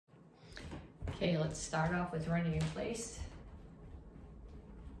Okay, let's start off with running in place.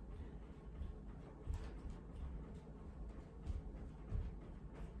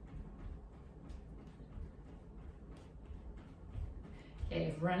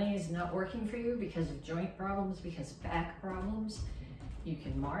 Okay, if running is not working for you because of joint problems, because of back problems, you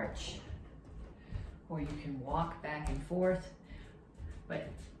can march or you can walk back and forth, but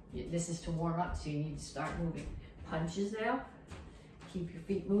this is to warm up, so you need to start moving. Punches now, keep your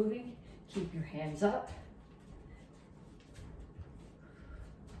feet moving, keep your hands up.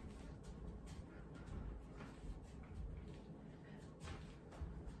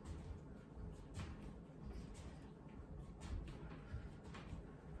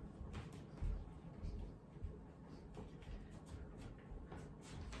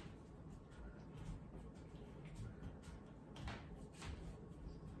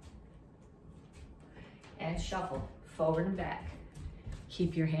 And shuffle forward and back.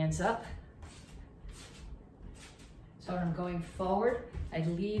 Keep your hands up. So when I'm going forward, I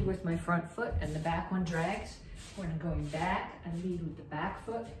lead with my front foot and the back one drags. When I'm going back, I lead with the back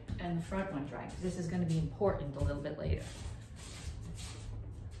foot and the front one drags. This is going to be important a little bit later.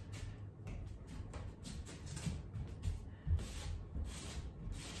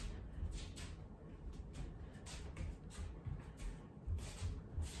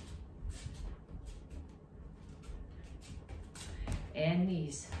 And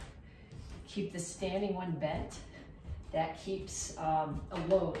knees. Keep the standing one bent. That keeps a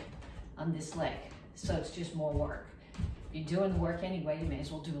load on this leg, so it's just more work. If you're doing the work anyway, you may as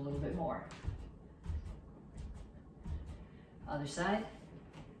well do a little bit more. Other side.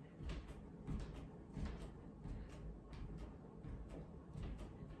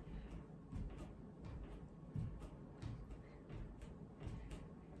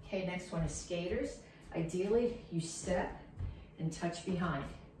 Okay, next one is skaters. Ideally, you step and touch behind.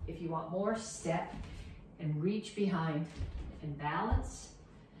 If you want more, step and reach behind and balance.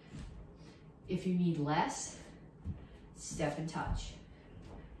 If you need less, step and touch.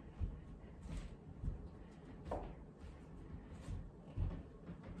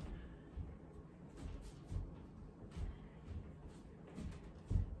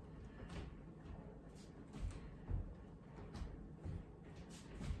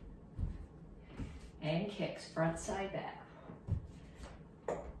 And kicks, front, side, back.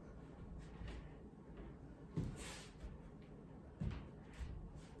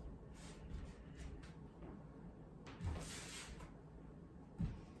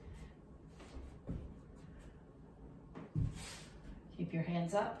 Keep your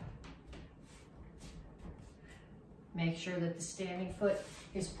hands up. Make sure that the standing foot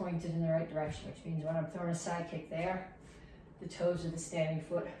is pointed in the right direction, which means when I'm throwing a side kick there, the toes of the standing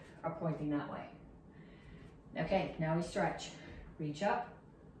foot are pointing that way. Okay, now we stretch. Reach up.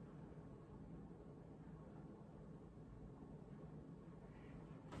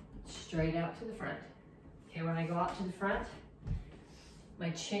 Straight out to the front. Okay, when I go out to the front,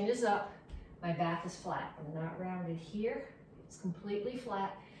 my chin is up, my back is flat. I'm not rounded here. It's completely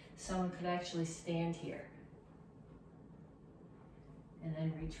flat. Someone could actually stand here. And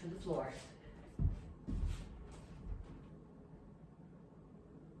then reach for the floor.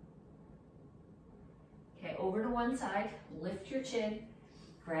 Okay, over to one side, lift your chin,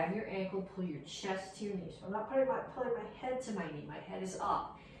 grab your ankle, pull your chest to your knee. So I'm not pulling my head to my knee. My head is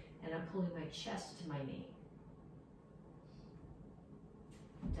up, and I'm pulling my chest to my knee.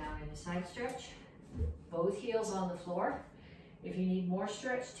 Down in a side stretch, both heels on the floor. If you need more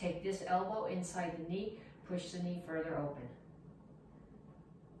stretch, take this elbow inside the knee, push the knee further open.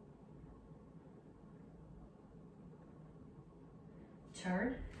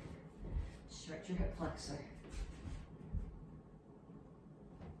 Turn, stretch your hip flexor.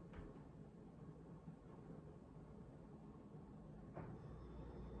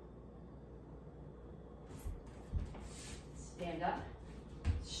 Stand up,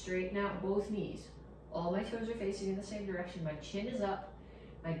 straighten out both knees. All my toes are facing in the same direction. My chin is up,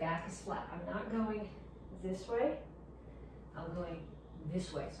 my back is flat. I'm not going this way, I'm going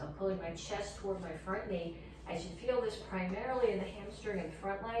this way. So I'm pulling my chest toward my front knee. I should feel this primarily in the hamstring and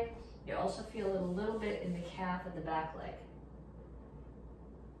front leg. You also feel it a little bit in the calf of the back leg.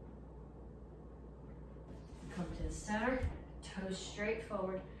 Come to the center, toes straight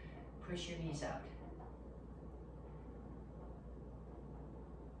forward, push your knees out.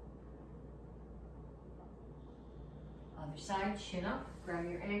 Other side, chin up, grab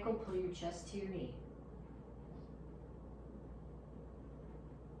your ankle, pull your chest to your knee.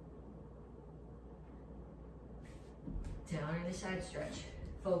 Down in a side stretch.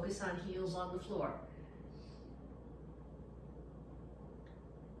 Focus on heels on the floor.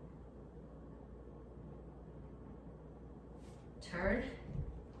 Turn,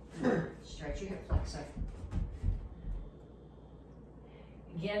 stretch your hip flexor.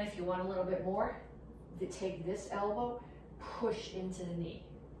 Again, if you want a little bit more, take this elbow, push into the knee.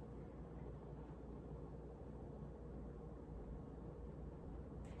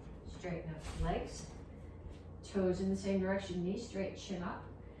 Straighten up the legs, toes in the same direction, knees straight, chin up,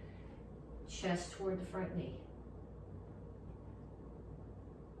 chest toward the front knee.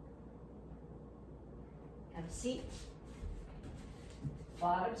 Have a seat.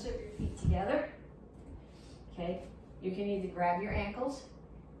 Bottoms of your feet together. Okay, you can either grab your ankles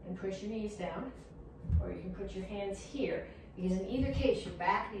and push your knees down, or you can put your hands here, because in either case, your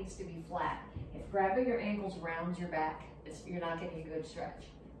back needs to be flat. If grabbing your ankles rounds your back, you're not getting a good stretch.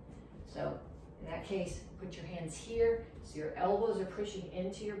 So in that case, put your hands here, so your elbows are pushing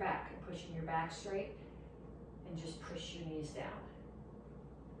into your back and pushing your back straight, and just push your knees down.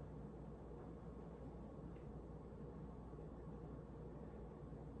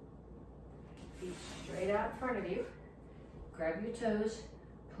 Feet straight out in front of you. Grab your toes,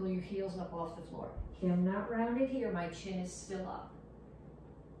 pull your heels up off the floor. Okay, I'm not rounded here, my chin is still up.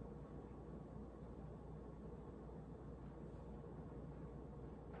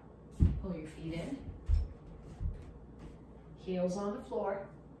 Pull your feet in. Heels on the floor,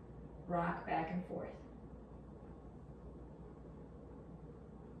 rock back and forth.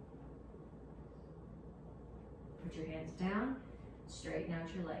 Put your hands down, straighten out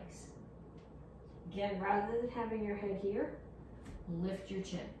your legs. Again, rather than having your head here, lift your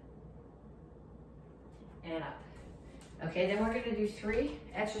chin. And up. Okay, then we're gonna do 3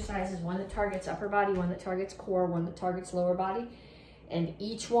 exercises, one that targets upper body, one that targets core, one that targets lower body. And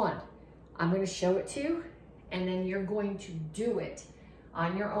each one, I'm gonna show it to you, and then you're going to do it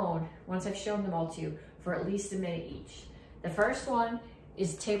on your own, once I've shown them all to you, for at least a minute each. The first one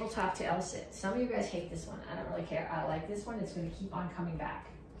is tabletop to L-sit. Some of you guys hate this one. I don't really care. I like this one. It's gonna keep on coming back.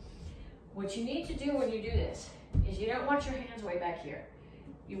 What you need to do when you do this is you don't want your hands way back here.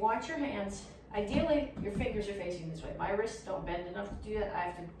 You want your hands, ideally your fingers are facing this way. My wrists don't bend enough to do that. I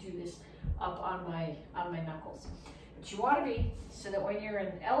have to do this up on my knuckles. But you want to be so that when you're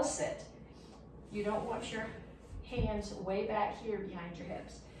in L-sit, you don't want your hands way back here behind your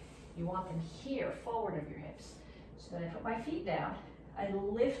hips. You want them here, forward of your hips. So then I put my feet down, I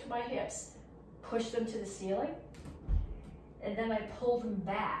lift my hips, push them to the ceiling, and then I pull them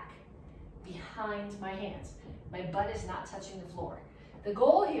back behind my hands. My butt is not touching the floor. The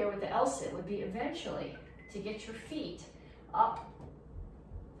goal here with the L-sit would be eventually to get your feet up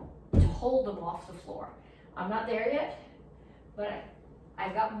to hold them off the floor. I'm not there yet, but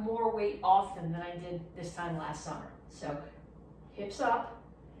I've got more weight off them than I did this time last summer. So hips up,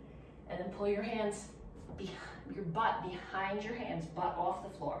 and then pull your hands, your butt behind your hands, butt off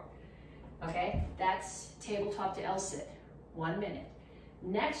the floor. Okay, that's tabletop to L-sit, 1 minute.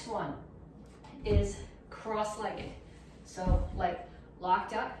 Next one is cross-legged. So like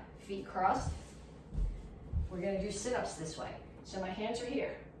locked up, feet crossed. We're gonna do sit-ups this way. So my hands are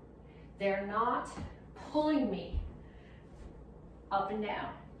here. They're not pulling me up and down.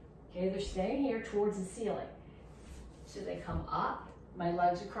 Okay, they're staying here towards the ceiling. So they come up, my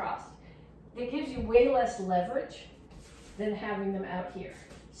legs are crossed. That gives you way less leverage than having them out here.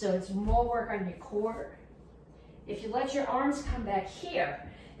 So it's more work on your core. If you let your arms come back here,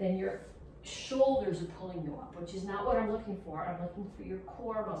 then your shoulders are pulling you up, which is not what I'm looking for. I'm looking for your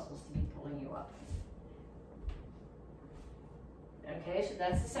core muscles to be pulling you up. Okay, so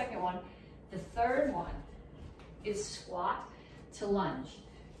that's the second one. The third one is squat to lunge.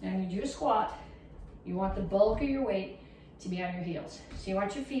 Now when you do a squat, you want the bulk of your weight to be on your heels. So you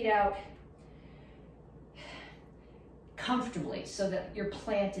want your feet out comfortably so that you're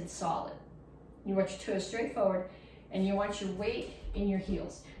planted solid. You want your toes straight forward, and you want your weight in your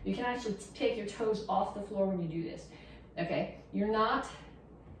heels. You can actually take your toes off the floor when you do this, okay? You're not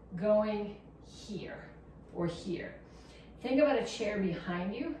going here or here. Think about a chair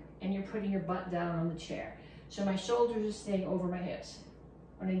behind you, and you're putting your butt down on the chair. So my shoulders are staying over my hips.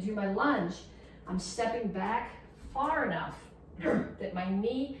 When I do my lunge, I'm stepping back far enough that my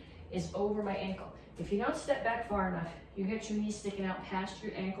knee is over my ankle. If you don't step back far enough, you get your knee sticking out past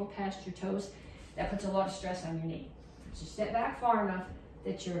your ankle, past your toes. That puts a lot of stress on your knee. So step back far enough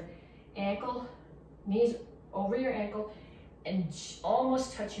that your ankle, knees over your ankle, and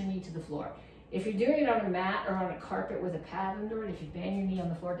almost touch your knee to the floor. If you're doing it on a mat or on a carpet with a pad under it, if you bang your knee on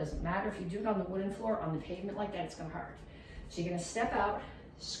the floor, it doesn't matter. If you do it on the wooden floor, on the pavement like that, it's gonna hurt. So you're gonna step out,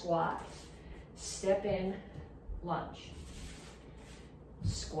 squat, step in, lunge.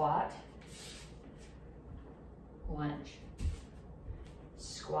 Squat, lunge.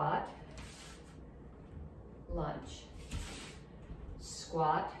 Squat, lunge.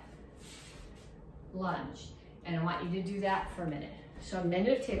 squat, lunge. And I want you to do that for a minute. So a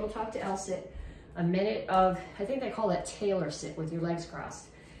minute of tabletop to L sit, a minute of, I think they call that Taylor sit with your legs crossed,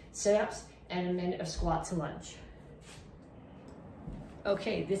 sit-ups, and a minute of squat to lunge.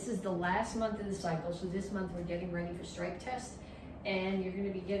 Okay, this is the last month of the cycle. So this month we're getting ready for strike test, and you're gonna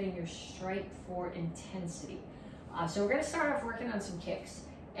be getting your strike for intensity. So we're gonna start off working on some kicks.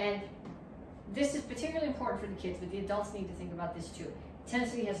 And this is particularly important for the kids, but the adults need to think about this too.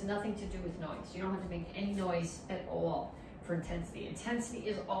 Intensity has nothing to do with noise. You don't have to make any noise at all for intensity. Intensity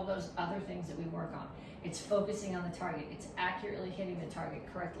is all those other things that we work on. It's focusing on the target. It's accurately hitting the target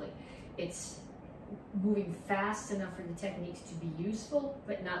correctly. It's moving fast enough for the techniques to be useful,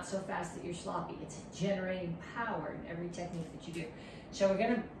 but not so fast that you're sloppy. It's generating power in every technique that you do. So we're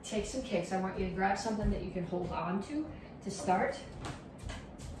gonna take some kicks. I want you to grab something that you can hold on to start.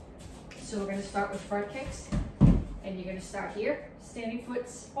 So we're gonna start with front kicks, and you're gonna start here. Standing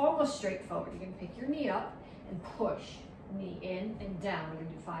foot's almost straight forward. You're gonna pick your knee up and push. Knee in and down. We're gonna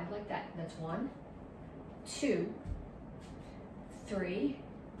do 5 like that. That's 1, 2, 3,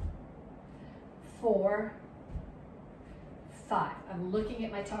 4, 5. I'm looking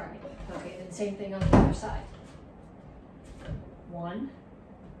at my target. Okay, then same thing on the other side. 1,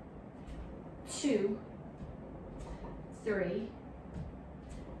 2, 3,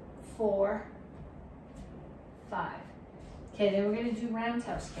 4, 5. Okay, then we're going to do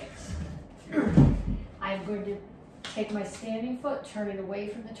roundhouse kicks. I'm going to take my standing foot, turn it away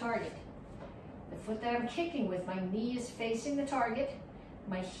from the target. The foot that I'm kicking with, my knee is facing the target.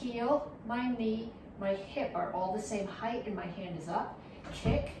 My heel, my knee, my hip are all the same height, and my hand is up.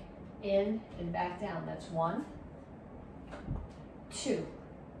 Kick, in, and back down. That's 1, 2,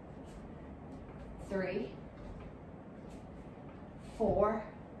 3, 4,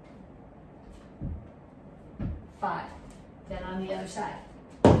 5. Then on the other side.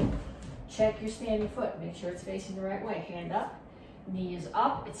 Check your standing foot. Make sure it's facing the right way. Hand up. Knee is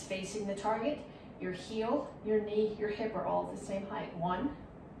up. It's facing the target. Your heel, your knee, your hip are all the same height. 1,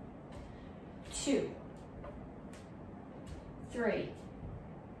 2, 3,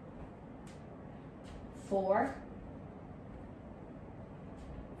 4,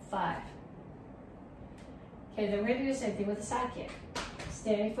 5. Okay, then we're going to do the same thing with the side kick.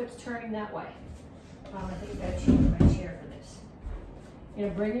 Standing foot's turning that way. I think I've got to change my chair for this. You're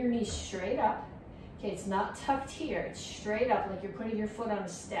going to bring your knees straight up. Okay, it's not tucked here. It's straight up like you're putting your foot on a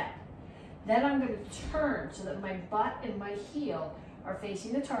step. Then I'm going to turn so that my butt and my heel are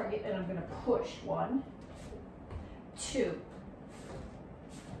facing the target, and I'm going to push. 1, 2,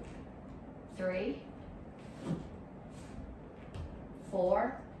 3,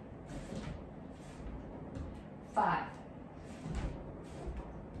 4, 5.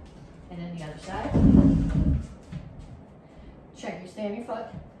 And then the other side. Check your standing foot.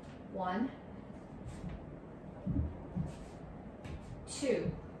 1,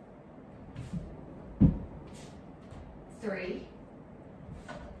 2, 3,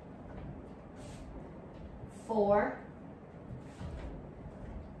 4,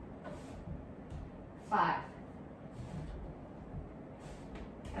 5.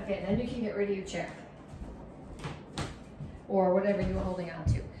 Okay, then you can get rid of your chair or whatever you were holding on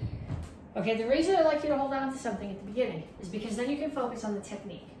to. Okay, the reason I like you to hold on to something at the beginning is because then you can focus on the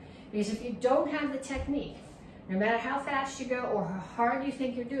technique. Because if you don't have the technique, no matter how fast you go or how hard you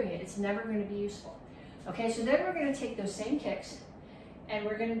think you're doing it, it's never going to be useful. Okay, so then we're going to take those same kicks and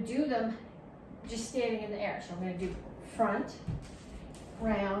we're going to do them just standing in the air. So I'm going to do front,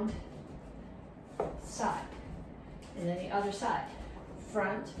 round, side. And then the other side.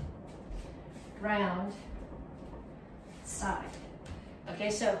 Front, round, side.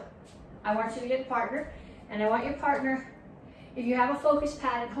 Okay, so I want you to get a partner, and I want your partner, if you have a focus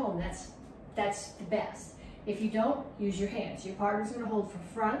pad at home, that's the best. If you don't, use your hands. Your partner's going to hold for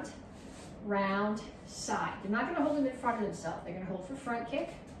front, round, side. They're not going to hold them in front of themselves. They're going to hold for front kick.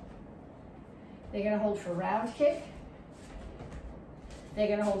 They're going to hold for round kick. They're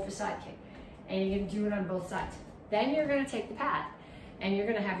going to hold for side kick. And you're going to do it on both sides. Then you're going to take the pad, and you're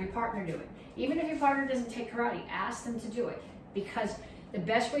going to have your partner do it. Even if your partner doesn't take karate, ask them to do it, because the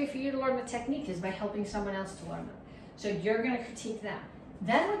best way for you to learn the technique is by helping someone else to learn them. So you're going to critique them.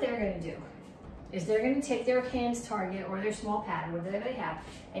 Then what they're going to do is they're going to take their hands target or their small pad or whatever they have,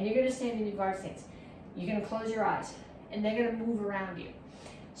 and you're going to stand in your guard stance. You're going to close your eyes, and they're going to move around you.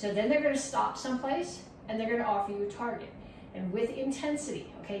 So then they're going to stop someplace, and they're going to offer you a target. And with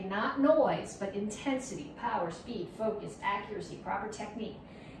intensity, okay, not noise, but intensity, power, speed, focus, accuracy, proper technique,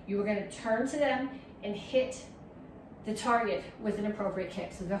 you are going to turn to them and hit the target with an appropriate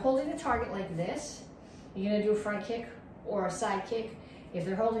kick. So they're holding the target like this. You're going to do a front kick or a side kick, If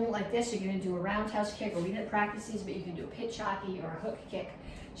they're holding it like this, you're gonna do a roundhouse kick, or we didn't practice these, but you can do a pitch hockey or a hook kick.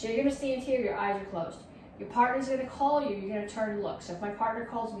 So you're gonna stand here, your eyes are closed. Your partner's gonna call you, you're gonna turn and look. So if my partner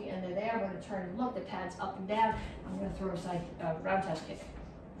calls me and they're there, I'm gonna turn and look, the pad's up and down, I'm gonna throw a roundhouse kick.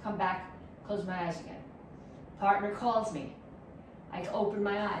 Come back, close my eyes again. Partner calls me, I open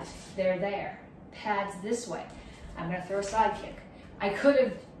my eyes, they're there. Pad's this way, I'm gonna throw a side kick. I could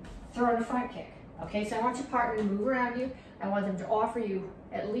have thrown a front kick. Okay, so I want your partner to move around you. I want them to offer you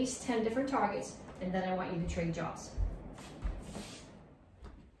at least 10 different targets, and then I want you to trade jaws.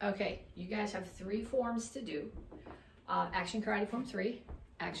 Okay, you guys have 3 forms to do. Action Karate Form 3,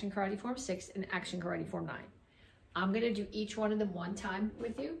 Action Karate Form 6, and Action Karate Form 9. I'm gonna do each one of them 1 time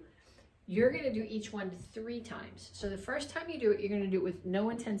with you. You're gonna do each one 3 times. So the first time you do it, you're gonna do it with no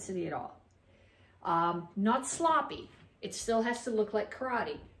intensity at all. Not sloppy. It still has to look like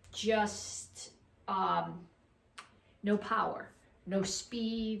karate, just no power, no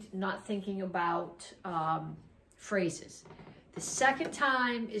speed, not thinking about phrases. The second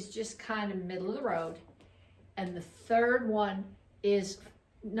time is just kind of middle of the road. And the third one is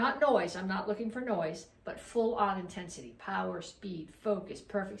not noise, I'm not looking for noise, but full on intensity, power, speed, focus,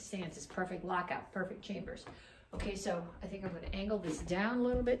 perfect stances, perfect lockout, perfect chambers. Okay, so I think I'm gonna angle this down a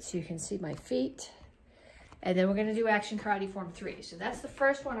little bit so you can see my feet. And then we're gonna do Action Karate Form 3. So that's the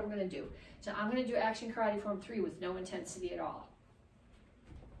first one I'm gonna do. So I'm gonna do Action Karate Form 3 with no intensity at all.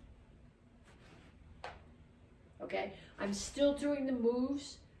 Okay, I'm still doing the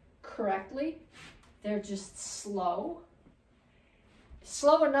moves correctly. They're just slow.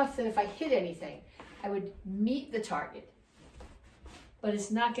 Slow enough that if I hit anything, I would meet the target. But it's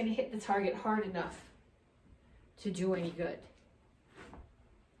not gonna hit the target hard enough to do any good.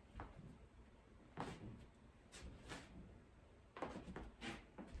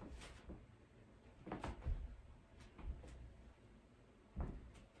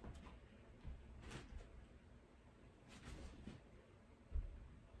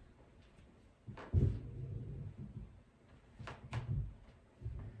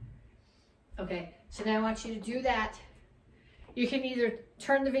 Okay, so now I want you to do that. You can either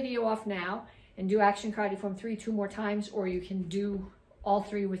turn the video off now and do Action Karate Form 3 2 more times, or you can do all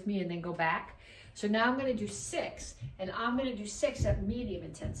 3 with me and then go back. So now I'm gonna do 6, and I'm gonna do 6 at medium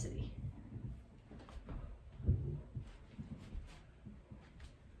intensity.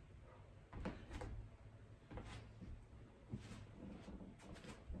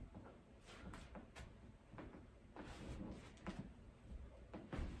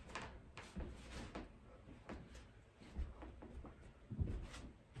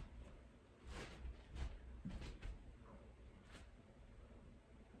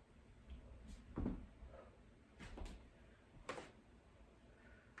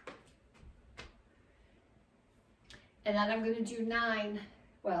 And then I'm gonna do 9,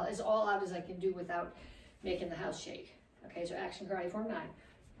 well, as all out as I can do without making the house shake. Okay, so Action Karate Form 9.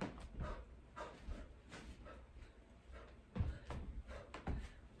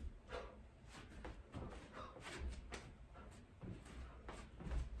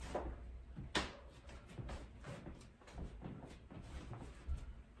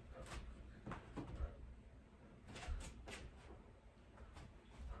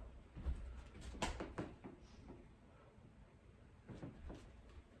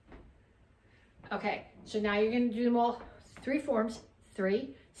 Okay, so now you're gonna do them all 3 forms,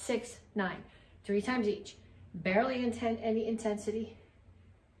 3, 6, 9, 3 times each. Barely any intensity,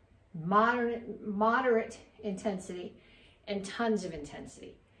 moderate intensity, and tons of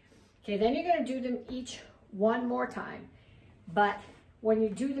intensity. Okay, then you're gonna do them each 1 more time, but when you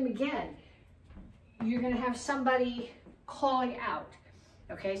do them again, you're gonna have somebody calling out.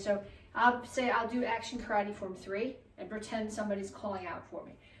 Okay, so I'll say I'll do Action Karate Form 3 and pretend somebody's calling out for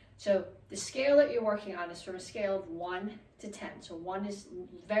me. So the scale that you're working on is from a scale of 1 to 10. So 1 is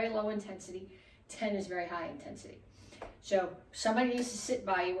very low intensity, 10 is very high intensity. So somebody needs to sit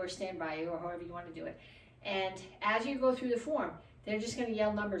by you or stand by you or however you want to do it. And as you go through the form, they're just going to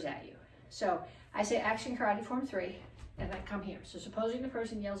yell numbers at you. So I say Action Karate Form 3, and I come here. So supposing the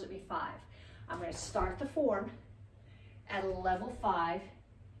person yells at me 5, I'm going to start the form at a level 5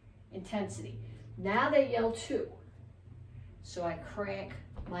 intensity. Now they yell 2. So I crank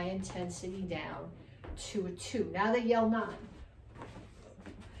my intensity down to a 2. Now they yell 9.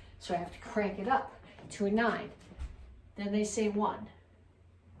 So I have to crank it up to a 9. Then they say 1.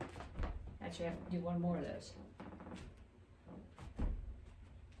 Actually, I have to do 1 more of those.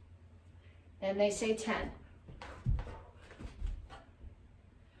 Then they say 10.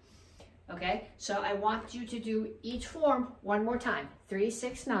 Okay, so I want you to do each form 1 more time, 3,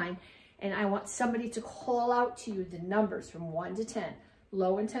 6, 9, and I want somebody to call out to you the numbers from 1 to 10.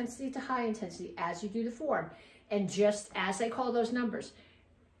 low intensity to high intensity as you do the form. And just as I call those numbers,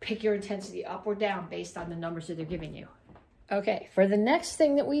 pick your intensity up or down based on the numbers that they're giving you. Okay, for the next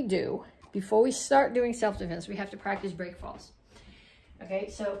thing that we do, before we start doing self-defense, we have to practice break falls. Okay,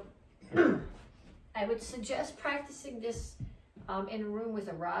 so I would suggest practicing this in a room with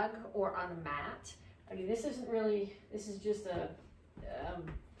a rug or on a mat. I mean, this isn't really, this is just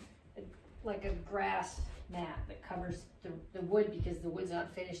like a grass mat that covers the wood because the wood's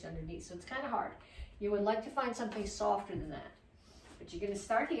not finished underneath, so it's kind of hard. You would like to find something softer than that. But you're going to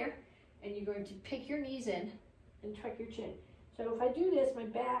start here, and you're going to pick your knees in and tuck your chin. So if I do this, my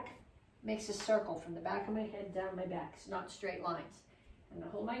back makes a circle from the back of my head down my back. It's not straight lines. I'm going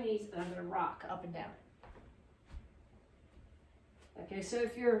to hold my knees, and I'm going to rock up and down. Okay, so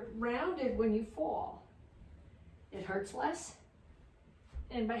if you're rounded when you fall, it hurts less.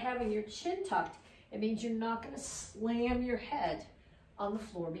 And by having your chin tucked, it means you're not going to slam your head on the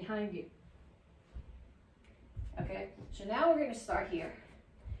floor behind you. Okay, so now we're going to start here.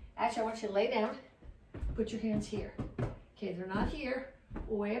 Actually, I want you to lay down, put your hands here. Okay, they're not here,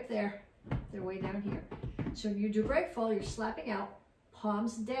 way up there, they're way down here. So when you do break fall, you're slapping out,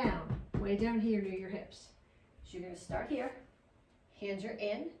 palms down, way down here near your hips. So you're going to start here, hands are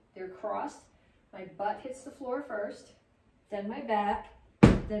in, they're crossed, my butt hits the floor first, then my back,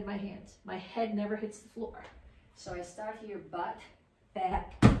 then my hands. My head never hits the floor. So I start here, butt,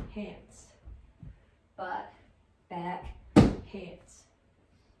 back, hands. Butt, back, hands.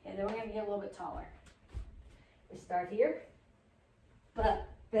 And then we're going to get a little bit taller. We start here, butt,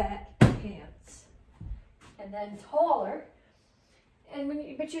 back, hands. And then taller. And when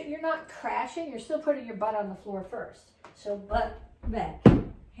you, but you're not crashing, you're still putting your butt on the floor first. So butt, back,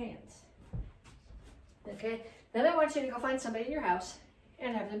 hands. Okay? Then I want you to go find somebody in your house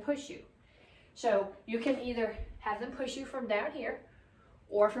and have them push you. So you can either have them push you from down here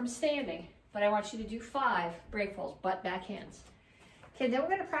or from standing, but I want you to do 5 break falls, butt, back, hands. Okay, then we're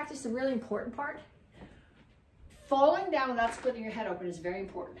going to practice the really important part. Falling down without splitting your head open is very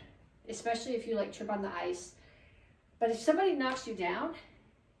important, especially if you like trip on the ice. But if somebody knocks you down,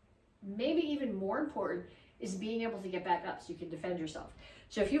 maybe even more important is being able to get back up so you can defend yourself.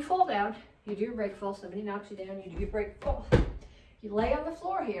 So if you fall down, you do your break fall, somebody knocks you down, you do your break fall. You lay on the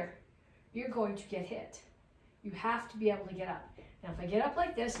floor here, you're going to get hit. You have to be able to get up. Now if I get up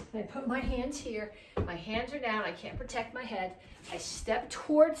like this, I put my hands here, my hands are down, I can't protect my head, I step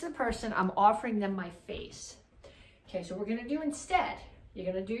towards the person, I'm offering them my face. Okay, so we're gonna do instead,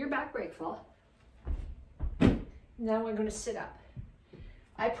 you're gonna do your back break fall. Now I'm gonna sit up.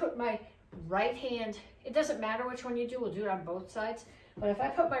 I put my right hand, it doesn't matter which one you do, we'll do it on both sides, but if I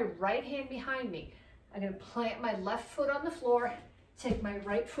put my right hand behind me, I'm gonna plant my left foot on the floor, take my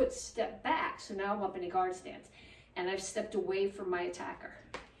right foot step back, so now I'm up in a guard stance, and I've stepped away from my attacker.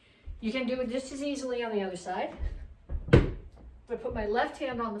 You can do it just as easily on the other side. I put my left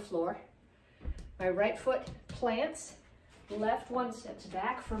hand on the floor, my right foot plants, left one steps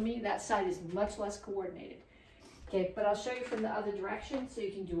back. For me, that side is much less coordinated. Okay, but I'll show you from the other direction so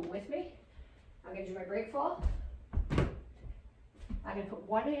you can do it with me. I'm gonna do my break fall. I'm gonna put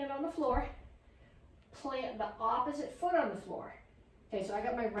one hand on the floor, plant the opposite foot on the floor. Okay, so I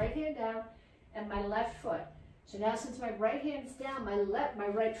got my right hand down and my left foot. So now since my right hand's down, my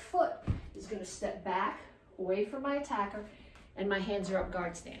right foot is gonna step back away from my attacker and my hands are up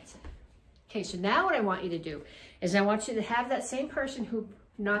guard stance. Okay, so now what I want you to do is I want you to have that same person who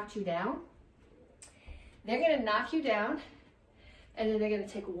knocked you down. They're gonna knock you down and then they're gonna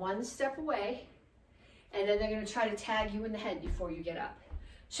take one step away and then they're gonna try to tag you in the head before you get up.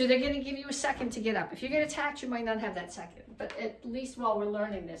 So they're gonna give you a second to get up. If you get attacked, you might not have that second, but at least while we're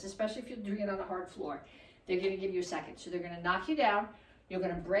learning this, especially if you're doing it on a hard floor, they're gonna give you a second. So they're gonna knock you down, you're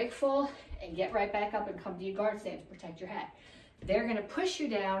gonna break full and get right back up and come to your guard stance, protect your head. They're gonna push you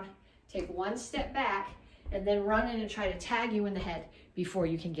down, take one step back, and then run in and try to tag you in the head before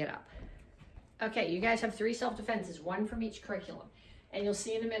you can get up. Okay, you guys have 3 self-defenses, 1 from each curriculum. And you'll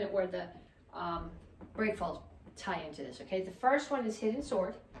see in a minute where the break falls tie into this, okay? The first one is hidden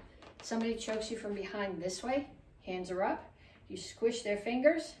sword. Somebody chokes you from behind this way, hands are up. You squish their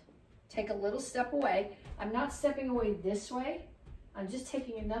fingers, take a little step away. I'm not stepping away this way. I'm just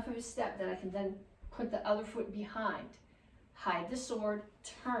taking enough of a step that I can then put the other foot behind. Hide the sword,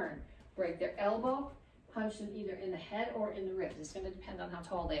 turn, break their elbow, punch them either in the head or in the ribs. It's gonna depend on how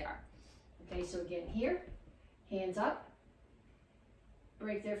tall they are. Okay, so again here, hands up,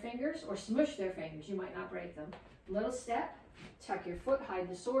 break their fingers or smush their fingers. You might not break them. Little step, tuck your foot, hide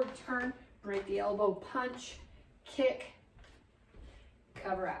the sword, turn, break the elbow, punch, kick,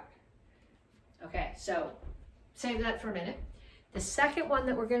 cover out. Okay, so save that for a minute. The second one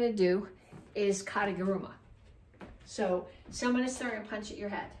that we're gonna do is kataguruma. So someone is throwing a punch at your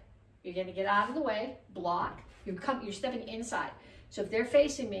head. You're gonna get out of the way, block, you're stepping inside. So if they're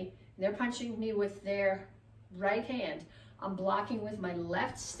facing me, and they're punching me with their right hand, I'm blocking with my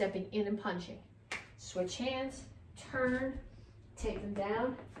left, stepping in and punching. Switch hands, turn, take them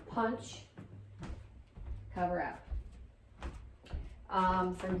down, punch, cover out.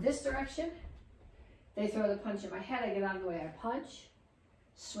 From this direction, they throw the punch at my head, I get out of the way, I punch,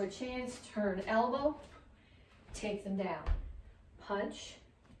 switch hands, turn elbow, take them down, punch,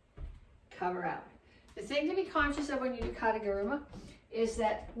 cover out. The thing to be conscious of when you do kataguruma is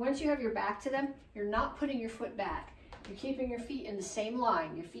that once you have your back to them, you're not putting your foot back. You're keeping your feet in the same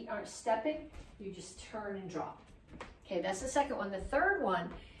line. Your feet aren't stepping, you just turn and drop. Okay, that's the second one. The third one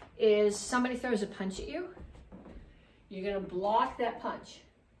is somebody throws a punch at you. You're gonna block that punch.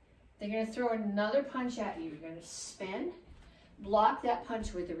 They're gonna throw another punch at you. You're gonna spin, block that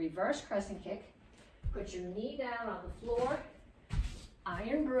punch with a reverse crescent kick, put your knee down on the floor,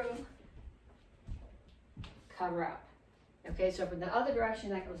 iron broom, cover out. Okay, so from the other direction,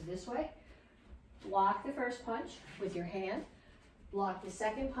 that goes this way. Block the first punch with your hand, block the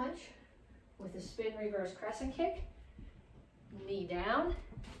second punch with a spin reverse crescent kick, knee down,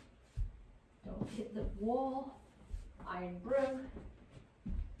 don't hit the wall, iron broom,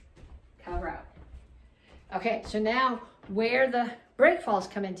 cover out. Okay, so now where the break falls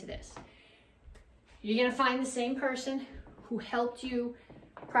come into this. You're gonna find the same person who helped you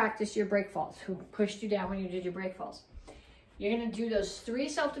practice your break falls, who pushed you down when you did your break falls. You're gonna do those 3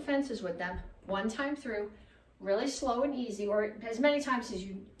 self-defenses with them, one time through, really slow and easy, or as many times as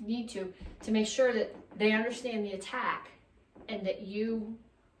you need to make sure that they understand the attack and that you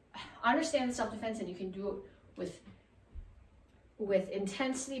understand the self-defense and you can do it with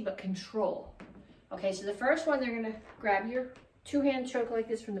intensity but control. Okay, so the first one, they're gonna grab your 2-hand choke like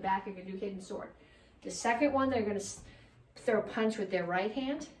this from the back. You're gonna do hidden sword. The second one, they're gonna throw a punch with their right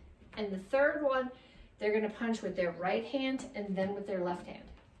hand. And the third one, they're gonna punch with their right hand and then with their left hand.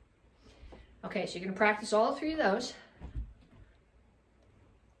 Okay, so you're gonna practice all 3 of those.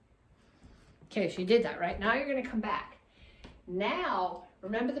 Okay, so you did that, right? Now you're gonna come back. Now,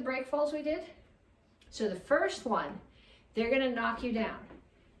 remember the break falls we did? So the first one, they're gonna knock you down.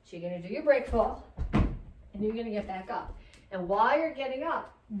 So you're gonna do your break fall and you're gonna get back up. And while you're getting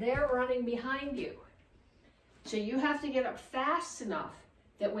up, they're running behind you. So you have to get up fast enough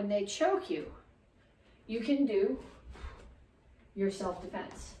that when they choke you, you can do your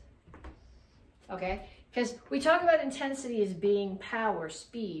self-defense. Okay? Because we talk about intensity as being power,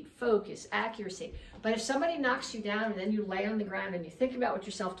 speed, focus, accuracy. But if somebody knocks you down and then you lay on the ground and you think about what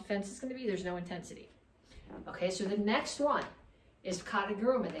your self-defense is going to be, there's no intensity. Okay, so the next one is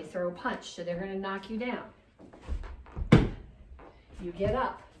kataguruma. They throw a punch, so they're going to knock you down. You get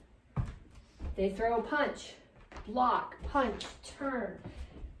up. They throw a punch, block, punch, turn.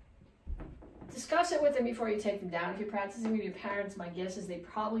 Discuss it with them before you take them down. If you're practicing with your parents, my guess is they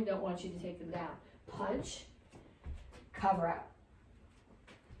probably don't want you to take them down. Punch, cover out.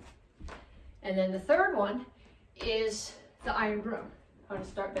 And then the third one is the iron broom. I'm going to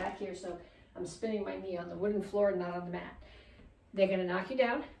start back here, so I'm spinning my knee on the wooden floor, not on the mat. They're going to knock you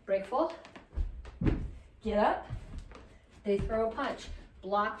down, break fall, get up, they throw a punch,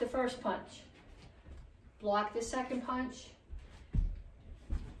 block the first punch, block the second punch,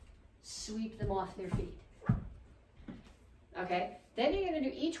 sweep them off their feet. Okay, then you're going to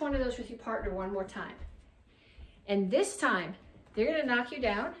do each one of those with your partner one more time. And this time, they're going to knock you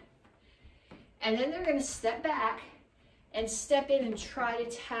down, and then they're going to step back and step in and try to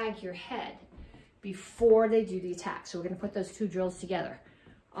tag your head before they do the attack. So we're going to put those 2 drills together.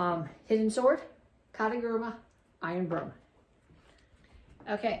 Hidden sword, kataguruma, iron broom.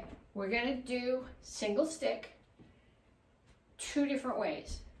 Okay, we're going to do single stick 2 different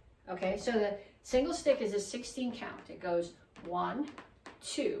ways. Okay, so the single stick is a 16 count. It goes 1,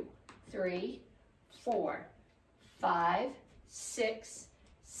 2, 3, 4, 5, 6,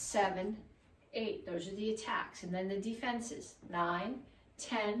 7, 8. Those are the attacks. And then the defenses. 9,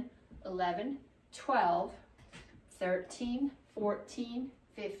 10, 11, 12, 13, 14,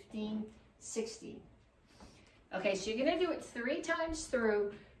 15, 16. Okay, so you're going to do it 3 times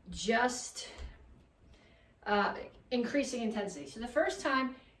through, just increasing intensity. So the first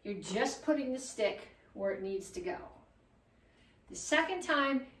time, you're just putting the stick where it needs to go. The second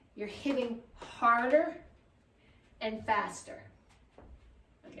time, you're hitting harder and faster.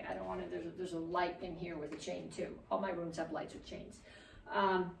 Okay, I don't want to, there's a light in here with a chain too. All my rooms have lights with chains.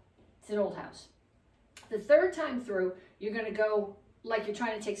 It's an old house. The third time through, you're going to go like you're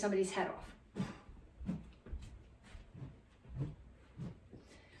trying to take somebody's head off.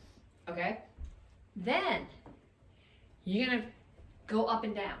 okay? Then you're gonna go up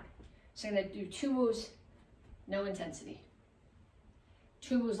and down. So I'm gonna do 2 moves, no intensity.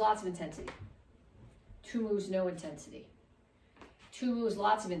 2 moves, lots of intensity. 2 moves, no intensity. 2 moves,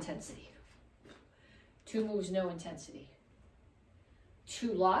 lots of intensity. 2 moves, no intensity.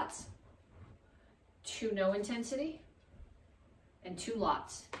 2 lots, 2 no intensity, and 2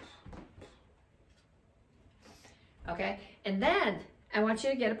 lots. Okay, and then I want you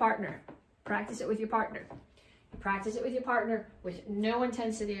to get a partner. Practice it with your partner. Practice it with your partner with no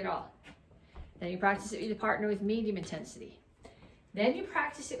intensity at all. Then you practice it with your partner with medium intensity. Then you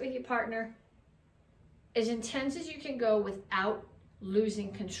practice it with your partner as intense as you can go without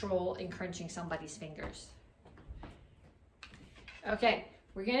losing control and crunching somebody's fingers. Okay,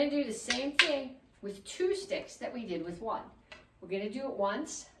 we're gonna do the same thing with 2 sticks that we did with 1. We're gonna do it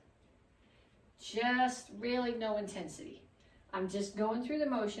once, just really no intensity. I'm just going through the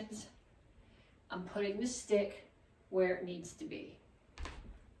motions. I'm putting the stick where it needs to be.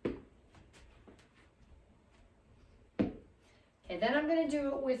 Okay, then I'm gonna do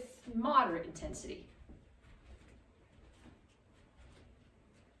it with moderate intensity.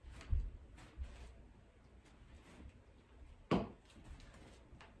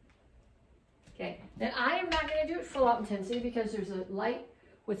 Okay, then I am not going to do it full out intensity because there's a light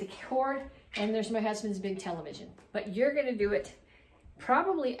with a cord and there's my husband's big television. But you're going to do it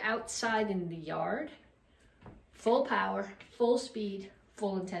probably outside in the yard, full power, full speed,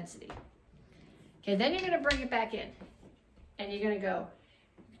 full intensity. Okay, then you're going to bring it back in and you're going to go,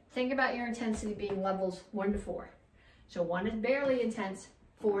 think about your intensity being levels 1 to 4. So 1 is barely intense,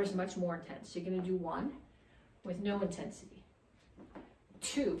 4 is much more intense. So you're going to do 1 with no intensity,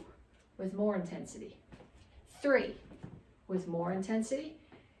 2 with more intensity, 3 with more intensity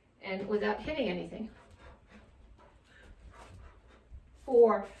and without hitting anything,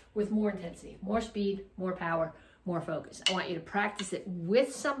 4 with more intensity, more speed, more power, more focus. I want you to practice it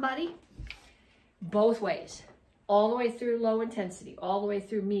with somebody both ways, all the way through low intensity, all the way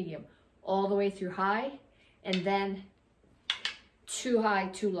through medium, all the way through high, and then too high,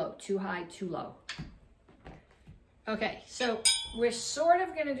 too low, too high, too low. Okay, so we're sort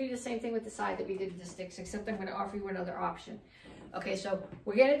of going to do the same thing with the side that we did with the sticks, except I'm going to offer you another option. Okay, so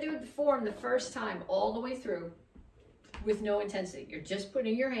we're going to do the form the first time all the way through with no intensity. You're just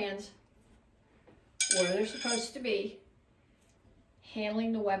putting your hands where they're supposed to be,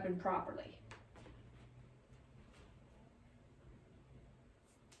 handling the weapon properly.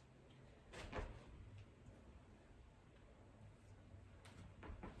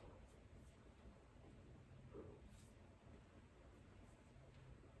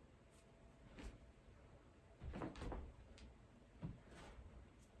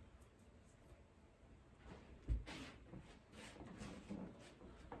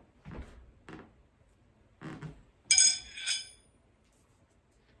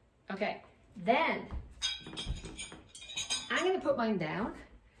 Okay, then I'm going to put mine down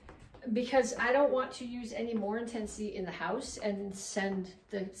because I don't want to use any more intensity in the house and send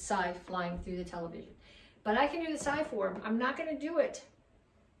the sai flying through the television. But I can do the sai form. I'm not going to do it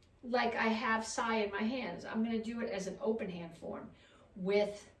like I have sai in my hands. I'm going to do it as an open hand form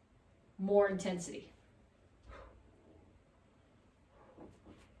with more intensity.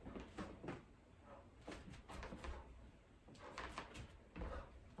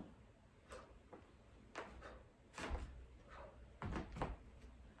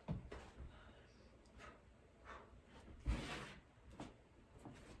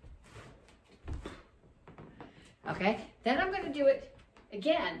 Okay, then I'm going to do it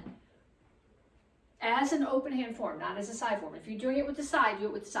again as an open hand form, not as a side form. If you're doing it with the side, do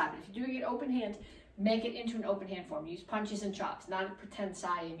it with the side. But if you're doing it open hand, make it into an open hand form. Use punches and chops, not a pretend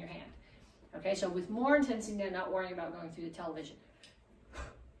sai in your hand. Okay, so with more intensity than not worrying about going through the television.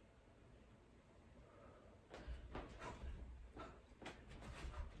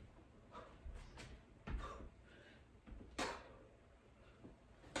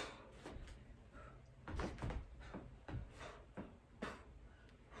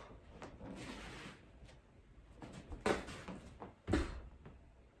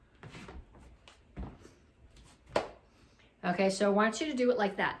 Okay, so I want you to do it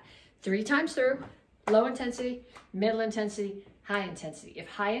like that. 3 times through, low intensity, middle intensity, high intensity. If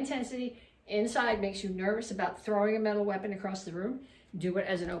high intensity inside makes you nervous about throwing a metal weapon across the room, do it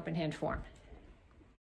as an open hand form.